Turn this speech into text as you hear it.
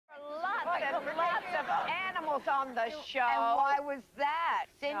had lots of animals on the show. And why was that?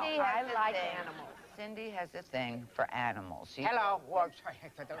 Cindy has a thing. Animals. Cindy has a thing for animals. Hello. Well, sorry,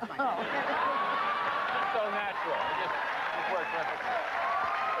 that was my... It's so natural. It worked perfectly.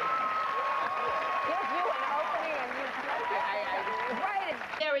 Gives you an opening and you... Right.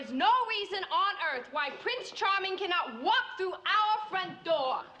 There is no reason on earth why Prince Charming cannot walk through our front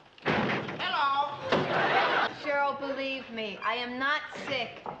door. Hello. Cheryl, believe me, I am not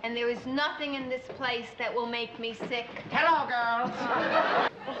sick, and there is nothing in this place that will make me sick. Hello, girls.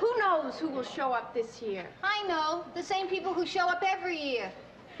 Well, who knows who will show up this year? I know. The same people who show up every year.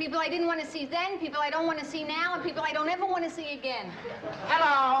 People I didn't want to see then, people I don't want to see now, and people I don't ever want to see again.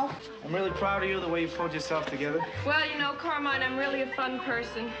 Hello. I'm really proud of you, the way you pulled yourself together. Well, you know, Carmine, I'm really a fun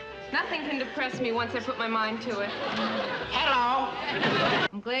person. Nothing can depress me once I put my mind to it. Hello.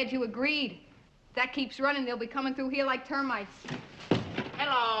 I'm glad you agreed. If that keeps running, they'll be coming through here like termites.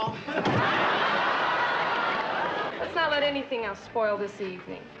 Hello. Let's not let anything else spoil this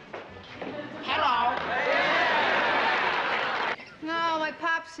evening. Hello. No, my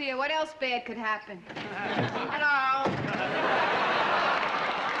pop's here. What else bad could happen? Hello.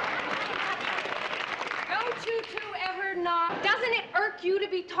 Don't you two ever knock? Doesn't it irk you to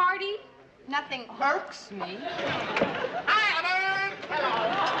be tardy? Nothing irks me. Hi, Laverne.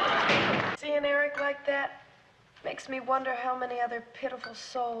 Hello. Seeing Eric like that makes me wonder how many other pitiful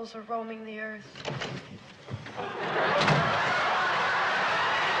souls are roaming the earth.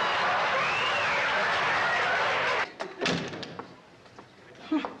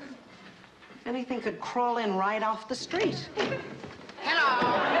 Anything could crawl in right off the street.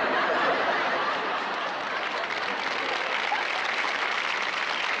 Hello.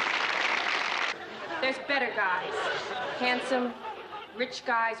 There's better guys. Handsome, rich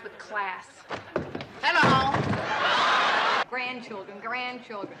guys with class. Hello. Grandchildren.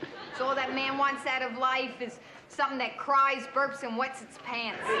 So all that man wants out of life is something that cries, burps, and wets its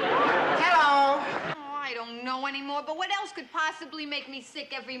pants. Hello. Oh, I don't know anymore, but what else could possibly make me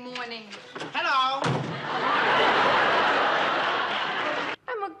sick every morning? Hello.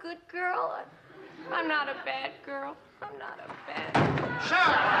 I'm a good girl. I'm not a bad girl. I'm not a bad... Sure.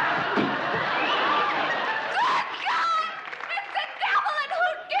 Good God! It's the devil and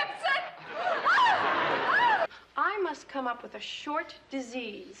Hoot Gibson! I must come up with a short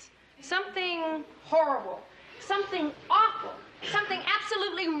disease. Something horrible. Something awful. Something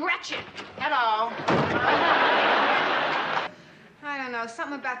absolutely wretched. Hello. I don't know.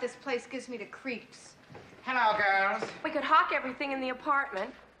 Something about this place gives me the creeps. Hello, girls. We could hawk everything in the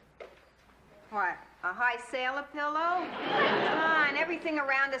apartment. What? A high sailor pillow? Ah, and everything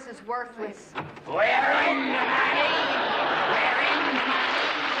around us is worthless. We're in the money. We're in the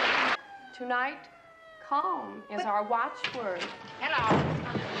money. Tonight, calm is our watchword. Hello.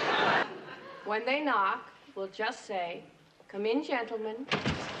 When they knock, we'll just say, "Come in, gentlemen."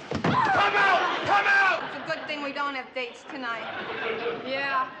 Come out! Come out! It's a good thing we don't have dates tonight.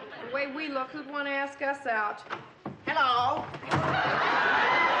 Yeah, the way we look, who'd want to ask us out? Hello.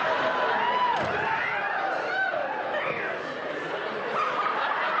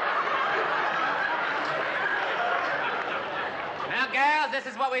 Now, gals, this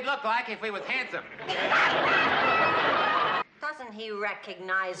is what we'd look like if we was handsome. Doesn't he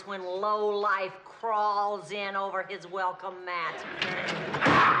recognize when low life crawls in over his welcome mat?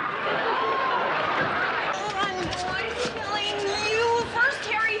 I'm killing you. First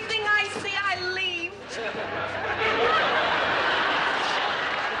hairy thing I see, I leave.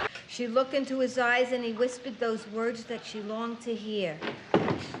 She looked into his eyes and he whispered those words that she longed to hear.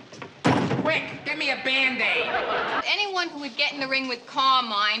 Quick, give me a Band-Aid. Anyone who would get in the ring with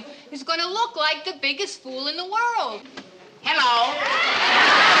Carmine is going to look like the biggest fool in the world. Hello.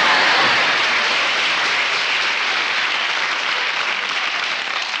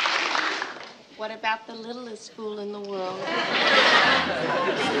 What about the littlest fool in the world?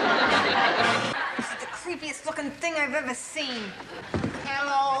 This is the creepiest looking thing I've ever seen.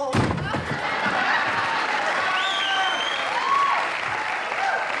 Hello.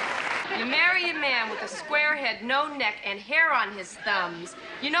 You marry a man with a square head, no neck, and hair on his thumbs.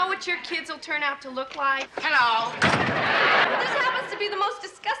 You know what your kids will turn out to look like? Hello. This happens to be the most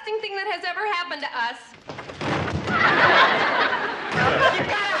disgusting thing that has ever happened to us. You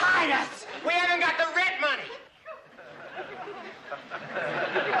gotta hide us. We haven't got the rent money.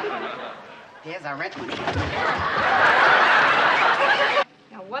 Here's our rent money.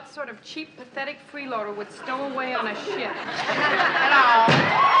 Now, what sort of cheap, pathetic freeloader would stow away on a ship? Hello.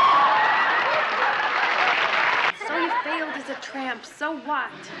 So you failed as a tramp. So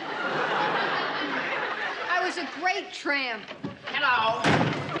what? I was a great tramp. Hello.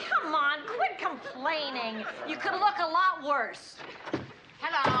 Come on, quit could look a lot worse.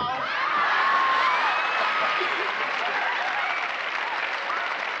 Hello.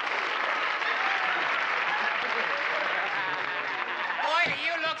 Boy, do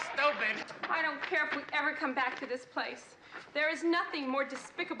you look stupid. I don't care if we ever come back to this place. There is nothing more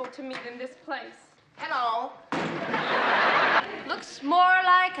despicable to me than this place. Hello. Looks more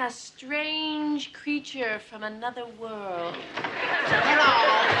like a strange creature from another world.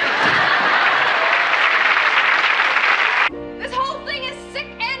 This whole thing is sick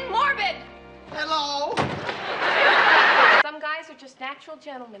and morbid. Hello. Some guys are just natural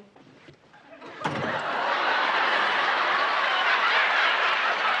gentlemen.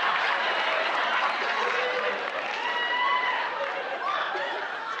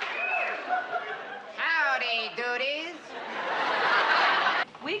 Howdy, duties.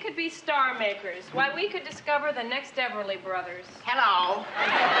 We could be star makers. Why, we could discover the next Everly Brothers. Hello.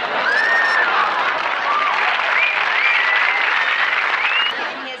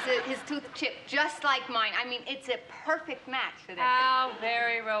 His tooth chipped just like mine. I mean, it's a perfect match for that. How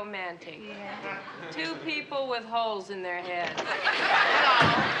very romantic. Yeah. Two people with holes in their heads.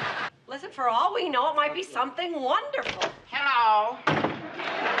 Listen, for all we know, it might be something wonderful. Hello.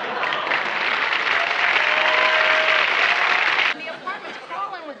 The apartment's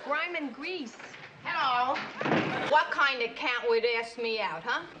crawling with grime and grease. Hello. What kind of count would ask me out,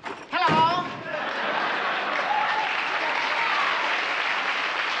 huh? Hello.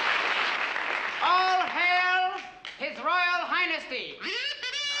 All hail His Royal Highnessy,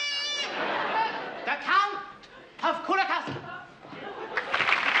 the Count of Kulakasa.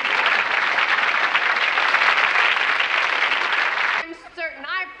 I'm certain,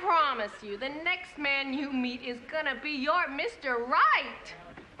 I promise you, the next man you meet is gonna be your Mr. Right.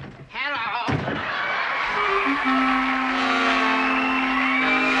 Hello.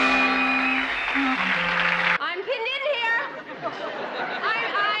 I'm pinned in here. Woohoo!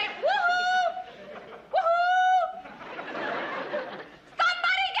 Woohoo!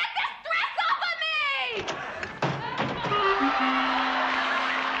 Somebody get this dress off of me!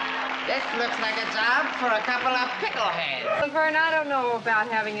 This looks like a job for a couple of pickleheads. Laverne, I don't know about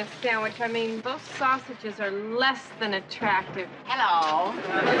having a sandwich. I mean, those sausages are less than attractive. Hello.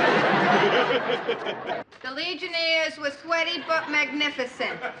 The Legionnaires were sweaty but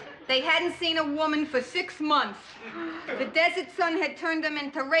magnificent. They hadn't seen a woman for 6 months. The desert sun had turned them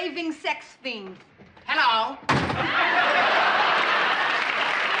into raving sex fiends. Hello.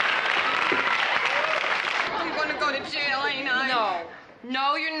 I'm gonna go to jail, ain't I? No.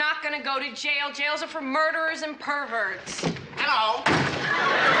 No, you're not gonna go to jail. Jails are for murderers and perverts. Hello.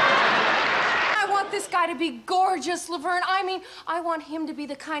 I want this guy to be gorgeous, Laverne. I mean, I want him to be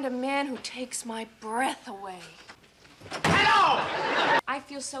the kind of man who takes my breath away. Hello. I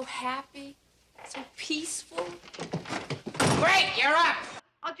feel so happy, so peaceful. Great, you're up.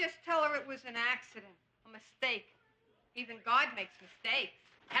 I'll just tell her it was an accident, a mistake. Even God makes mistakes.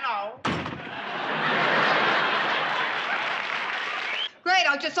 Hello. Great,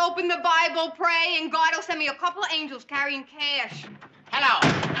 I'll just open the Bible, pray, and God will send me a couple of angels carrying cash. Hello.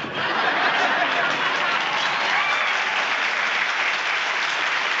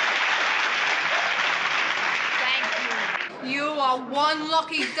 You are one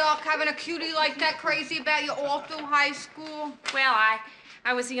lucky duck having a cutie like that crazy about you all through high school. Well,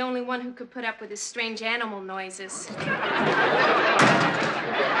 I was the only one who could put up with his strange animal noises.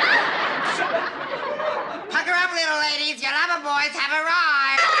 Pucker up, little ladies. Your lover boys have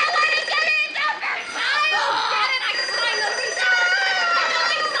arrived. I want to get in the first time. I'll get it. I signed the lease.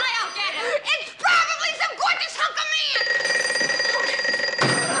 I'll get it. It's probably some gorgeous hunk of man.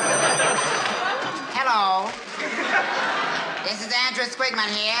 Hello. This is Andrew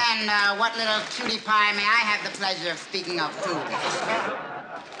Squigman here, and what little cutie pie may I have the pleasure of speaking of to?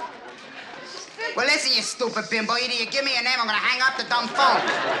 Well, listen, you stupid bimbo. Either you give me your name, I'm gonna hang up the dumb phone.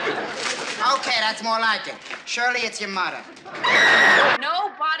 Okay, that's more like it. Shirley, it's your mother.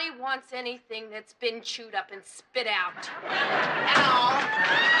 Nobody wants anything that's been chewed up and spit out. Hello.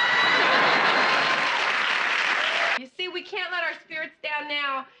 You see, we can't let our spirits down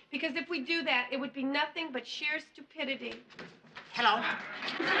now, because if we do that, it would be nothing but sheer stupidity. Hello.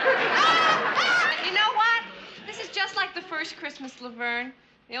 You know what? This is just like the first Christmas, Laverne.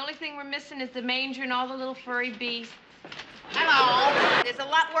 The only thing we're missing is the manger and all the little furry beasts. Hello. There's a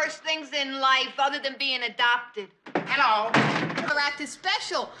lot worse things in life other than being adopted. Hello. Our act is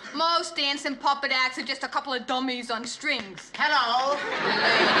special. Most dancing puppet acts are just a couple of dummies on strings. Hello.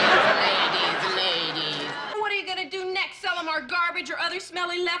 Ladies. What are you gonna do next? Sell them our garbage or other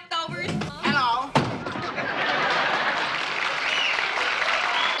smelly leftovers? Hello.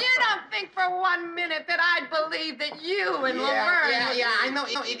 You don't think for 1 minute that I'd believe that you and Laverne... Yeah, I know.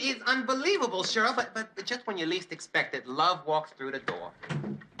 It is unbelievable, Cheryl, but just when you least expect it, love walks through the door.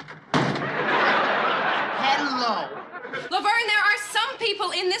 Hello. Laverne, there are some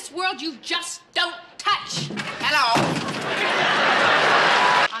people in this world you just don't touch. Hello.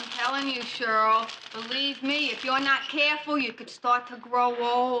 I'm telling you, Cheryl, believe me, if you're not careful, you could start to grow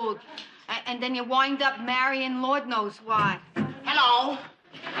old. And then you wind up marrying Lord knows what. Hello.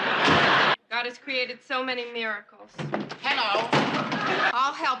 God has created so many miracles. Hello.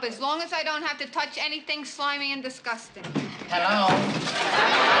 I'll help as long as I don't have to touch anything slimy and disgusting. Hello.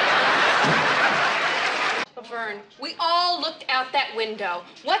 Laverne, we all looked out that window.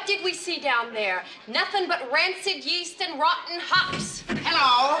 What did we see down there? Nothing but rancid yeast and rotten hops.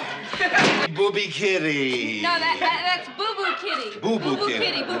 Hello. Booby Kitty. No, that's Boo Boo Kitty. Boo Boo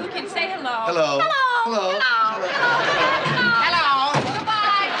Kitty. Boo Boo Kitty, say hello. Hello. Hello. Hello. Hello. Goodbye.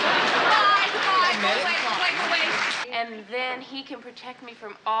 Wait. And then he can protect me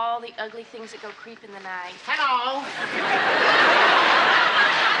from all the ugly things that go creep in the night. Hello.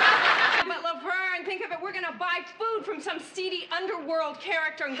 But Laverne, think of it, we're gonna buy food from some seedy underworld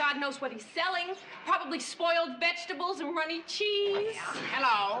character and God knows what he's selling. Probably spoiled vegetables and runny cheese.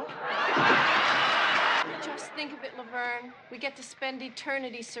 Hello. Just think of it, Laverne. We get to spend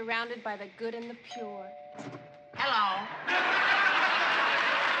eternity surrounded by the good and the pure. Hello.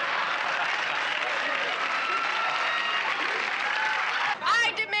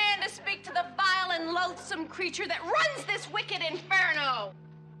 I demand to speak to the vile and loathsome creature that runs this wicked inferno.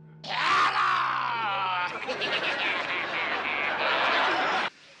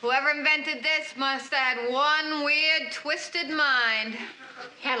 Whoever invented this must have had one weird, twisted mind.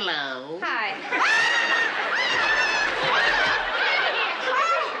 Hello. Hi.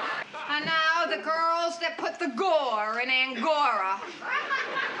 And now the girls that put the gore in Angora.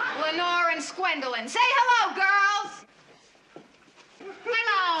 Lenore and Squendolin. Say hello, girls.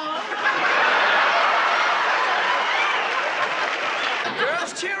 Hello.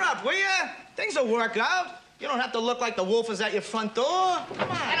 Girls, cheer up, will ya? Things will work out. You don't have to look like the wolf is at your front door. Come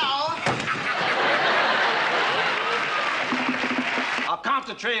on. Hello. I'll count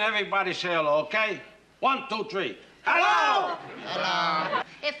to three and everybody say hello, okay? 1, 2, 3. Hello. Hello.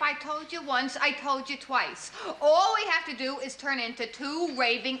 If I told you once, I told you twice. All we have to do is turn into two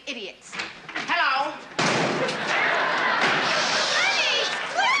raving idiots. Hello.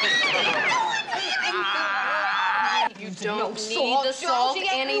 You don't need the salt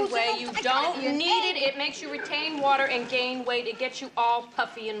anyway. You don't need it. It makes you retain water and gain weight. It gets you all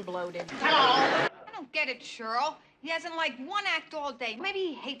puffy and bloated. Hello. I don't get it, Cheryl. He hasn't liked one act all day. Maybe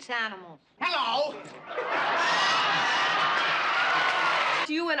he hates animals. Hello.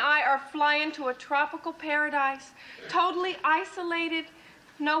 You and I are flying to a tropical paradise, totally isolated,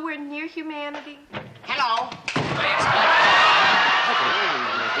 nowhere near humanity. Hello.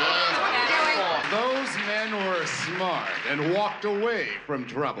 Those men were smart and walked away from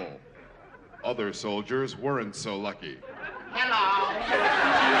trouble. Other soldiers weren't so lucky. Hello.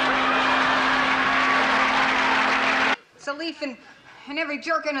 It's a leaf and every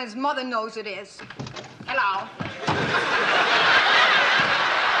jerk and his mother knows it is. Hello.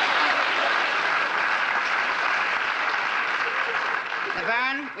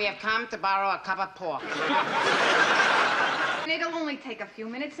 Laverne, we have come to borrow a cup of pork. It'll only take a few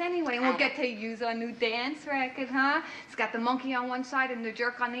minutes anyway, and we'll get to use our new dance record, huh? It's got the monkey on one side and the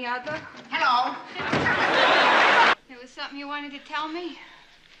jerk on the other. Hello. There was something you wanted to tell me?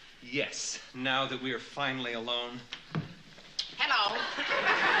 Yes, now that we are finally alone. Hello.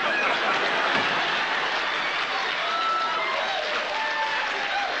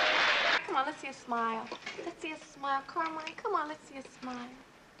 Come on, let's see a smile. Let's see a smile. Carmine, come on, let's see a smile.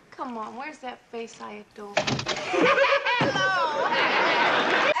 Come on, where's that face I adore? Hello.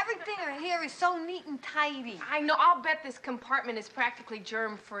 Everything in here is so neat and tidy. I know, I'll bet this compartment is practically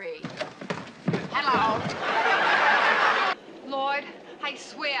germ-free. Hello. Lord, I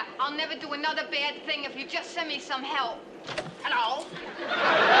swear, I'll never do another bad thing if you just send me some help. Hello.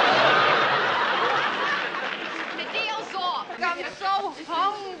 The deal's off. I'm so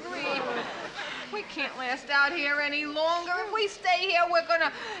hungry. We can't last out here any longer. If we stay here, we're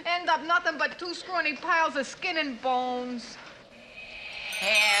gonna end up nothing but two scrawny piles of skin and bones.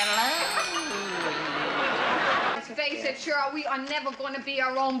 Hello. Let's face it, Cheryl, we are never going to be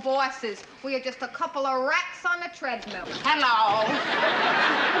our own bosses. We are just a couple of rats on a treadmill. Hello.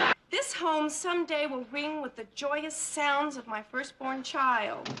 This home someday will ring with the joyous sounds of my firstborn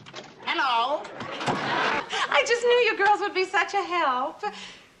child. Hello. I just knew you girls would be such a help.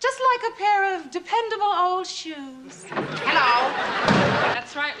 Just like a pair of dependable old shoes. Hello.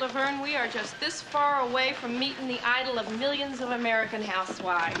 That's right, Laverne. We are just this far away from meeting the idol of millions of American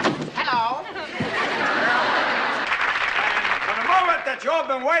housewives. Hello. For the moment that you've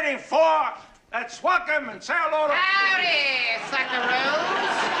been waiting for, let's welcome and say hello to... Howdy,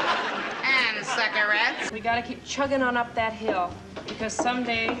 suckaroos and suckerettes. We gotta keep chugging on up that hill, because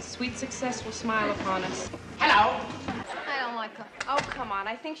someday sweet success will smile upon us. Hello. I don't like her. Oh, come on.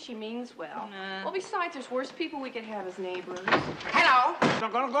 I think she means well. Well, besides, there's worse people we could have as neighbors. Hello.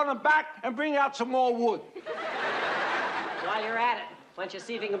 I'm gonna go to the back and bring out some more wood. While you're at it, why don't you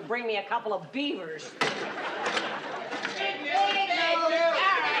see if you can bring me a couple of beavers?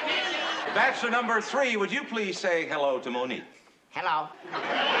 Bachelor number 3, would you please say hello to Monique? Hello.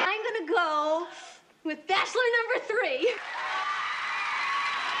 I'm gonna go with Bachelor number 3.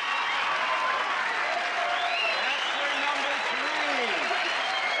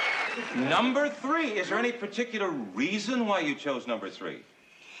 Number 3. Is there any particular reason why you chose number 3?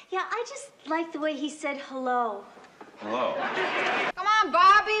 Yeah, I just like the way he said hello. Hello. Come on,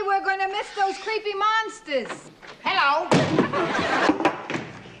 Bobby, we're gonna miss those creepy monsters. Hello.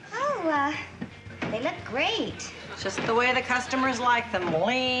 Oh, they look great. Just the way the customers like them,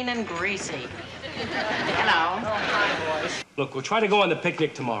 lean and greasy. Hello. Oh, hi, boys. Look, we'll try to go on the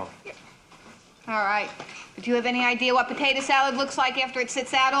picnic tomorrow. All right. But do you have any idea what potato salad looks like after it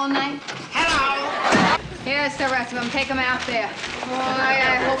sits out all night? Hello. Here's the rest of them. Take them out there. Boy,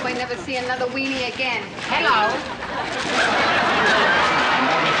 I hope I never see another weenie again. Hello.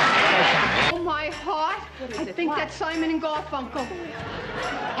 Oh, my heart. I think that's Simon and Garfunkel.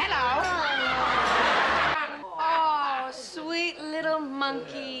 Hello. Oh, sweet little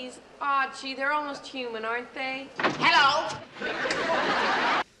monkeys. Oh, gee, they're almost human, aren't they? Hello.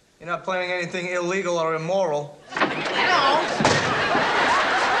 You're not planning anything illegal or immoral. Hello.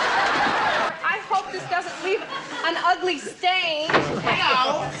 I hope this doesn't leave an ugly stain.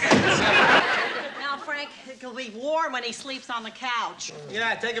 Hello. Now, Frank, it'll be warm when he sleeps on the couch.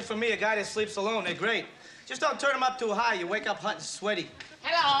 Yeah, take it from me, a guy that sleeps alone, they're great. Just don't turn them up too high. You wake up hot and sweaty.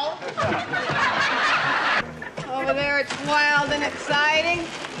 Hello. Over there, it's wild and exciting.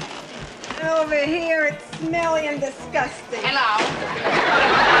 And over here, it's smelly and disgusting. Hello.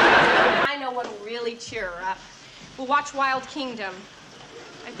 I know what'll really cheer her up. We'll watch Wild Kingdom.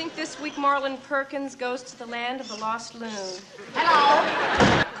 I think this week Marlon Perkins goes to the land of the lost loon. Hello.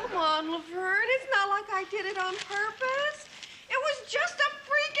 Come on, Laverne. It's not like I did it on purpose. It was just a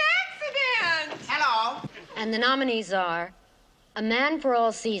freak accident. Hello. And the nominees are A Man for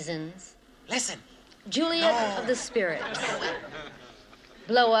All Seasons. Listen. Juliet of the Spirits.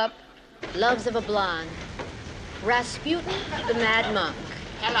 Blow Up. Loves of a Blonde. Rasputin, the Mad Monk.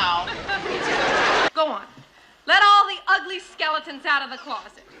 Hello. Go on. Let all the ugly skeletons out of the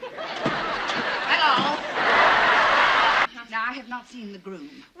closet. Hello. Now, I have not seen the groom.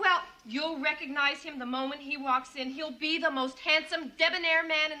 Well, you'll recognize him the moment he walks in. He'll be the most handsome, debonair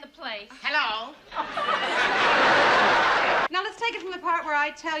man in the place. Hello. Now, let's take it from the part where I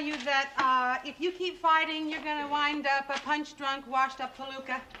tell you that if you keep fighting, you're going to wind up a punch-drunk, washed-up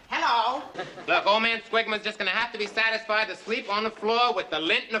palooka. Hello. Look, old man Squigman's just gonna have to be satisfied to sleep on the floor with the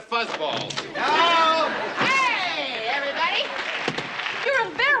lint and the fuzzballs. Hello. Hey, everybody. You're a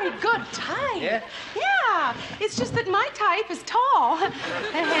very good type. Yeah? Yeah. It's just that my type is tall and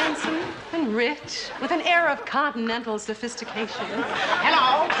handsome and rich with an air of continental sophistication.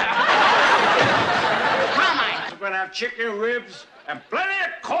 Hello. Come on. We're gonna have chicken ribs and plenty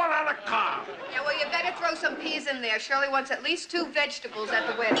of corn on the cob. Yeah, well, you better throw some peas in there. Shirley wants at least 2 vegetables at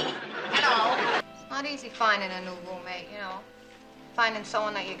the wedding. Hello. It's not easy finding a new roommate, you know. Finding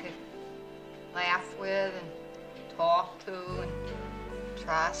someone that you could laugh with and talk to and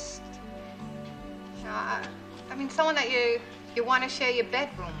trust. You know, I mean, someone that you want to share your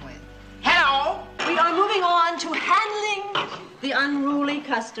bedroom with. Hello. We are moving on to handling the unruly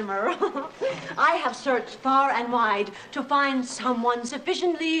customer. I have searched far and wide to find someone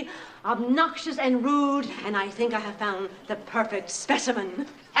sufficiently obnoxious and rude, and I think I have found the perfect specimen.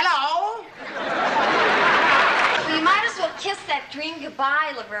 Hello. Well, you might as well kiss that dream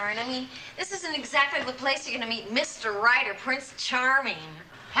goodbye, Laverne. I mean, this isn't exactly the place you're going to meet Mr. Right or Prince Charming.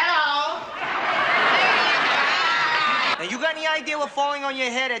 Hello. Now, you got any idea what falling on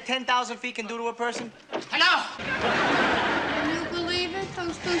your head at 10,000 feet can do to a person? Hello. Can you believe it?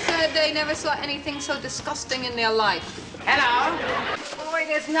 Those two said they never saw anything so disgusting in their life. Hello. Boy,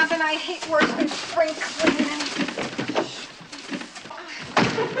 there's nothing I hate worse than spring cleaning.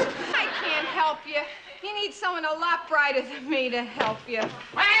 I can't help you. You need someone a lot brighter than me to help you.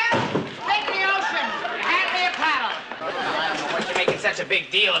 Well, take the ocean. Hand me a paddle. I don't know what you're making such a big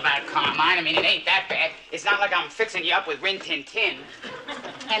deal about, Carmine. I mean, it ain't that bad. It's not like I'm fixing you up with Rin Tin Tin.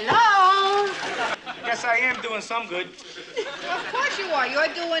 Hello? Guess I am doing some good. Well, of course you are.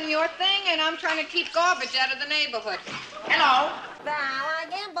 You're doing your thing, and I'm trying to keep garbage out of the neighborhood. Hello? Val, I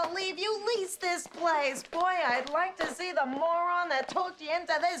can't believe you leased this place. Boy, I'd like to see the moron that took you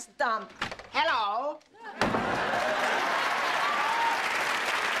into this dump. Hello?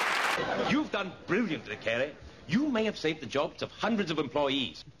 You've done brilliantly, Carrie. You may have saved the jobs of hundreds of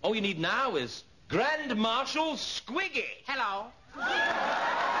employees. All you need now is Grand Marshal Squiggy. Hello? Oh,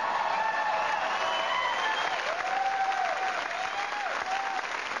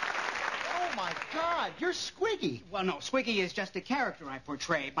 my God, you're Squiggy. Well, no, Squiggy is just a character I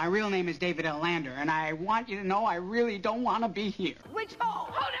portray. My real name is David L. Lander, and I want you to know I really don't want to be here. Which hole?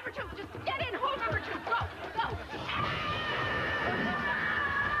 Hole number 2. Just get in. Hole number 2. Go. Go.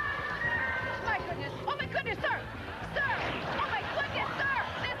 Oh, my goodness, sir. Sir. Oh, my goodness, sir.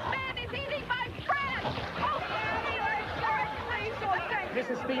 This man is eating my friend. Oh,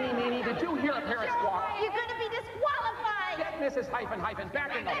 Mrs. Speedy Meany, did you hear a pair of squawks? You're going to be disqualified. Get Mrs. Hyphen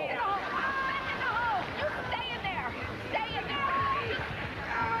back in the hole. Back in the hole. You stay in there. Stay in there.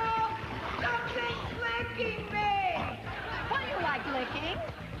 Oh, something's licking me. What do you like licking?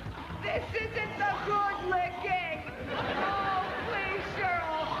 This isn't the good licking. Oh, please,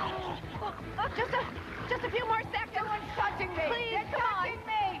 Cheryl. Look, just a few more seconds. Someone's touching me. Please, They're come on. touching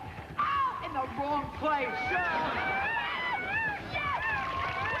me. Oh, in the wrong place, Cheryl. Yes!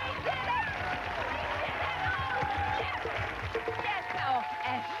 We did it! Yes, oh,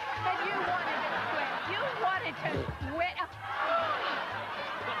 and you wanted to quit. You wanted to quit.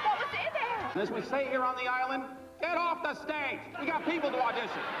 What was in there? As we say here on the island, get off the stage. We got people to audition.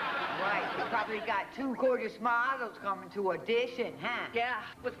 Right, you probably got 2 gorgeous models coming to audition, huh? Yeah,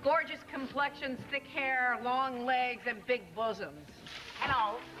 with gorgeous complexions, thick hair, long legs, and big bosoms.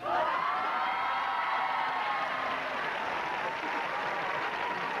 Hello?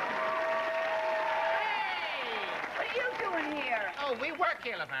 What are you doing here? Oh, we work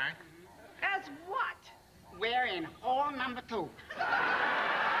here, Laverne. As what? We're in hole number 2.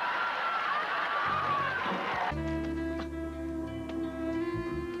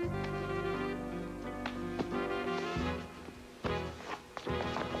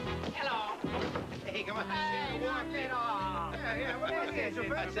 Hello. Hey, come on. Hey, walk it off. Yeah, what is this? You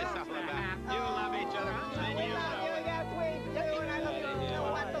love each other, and you love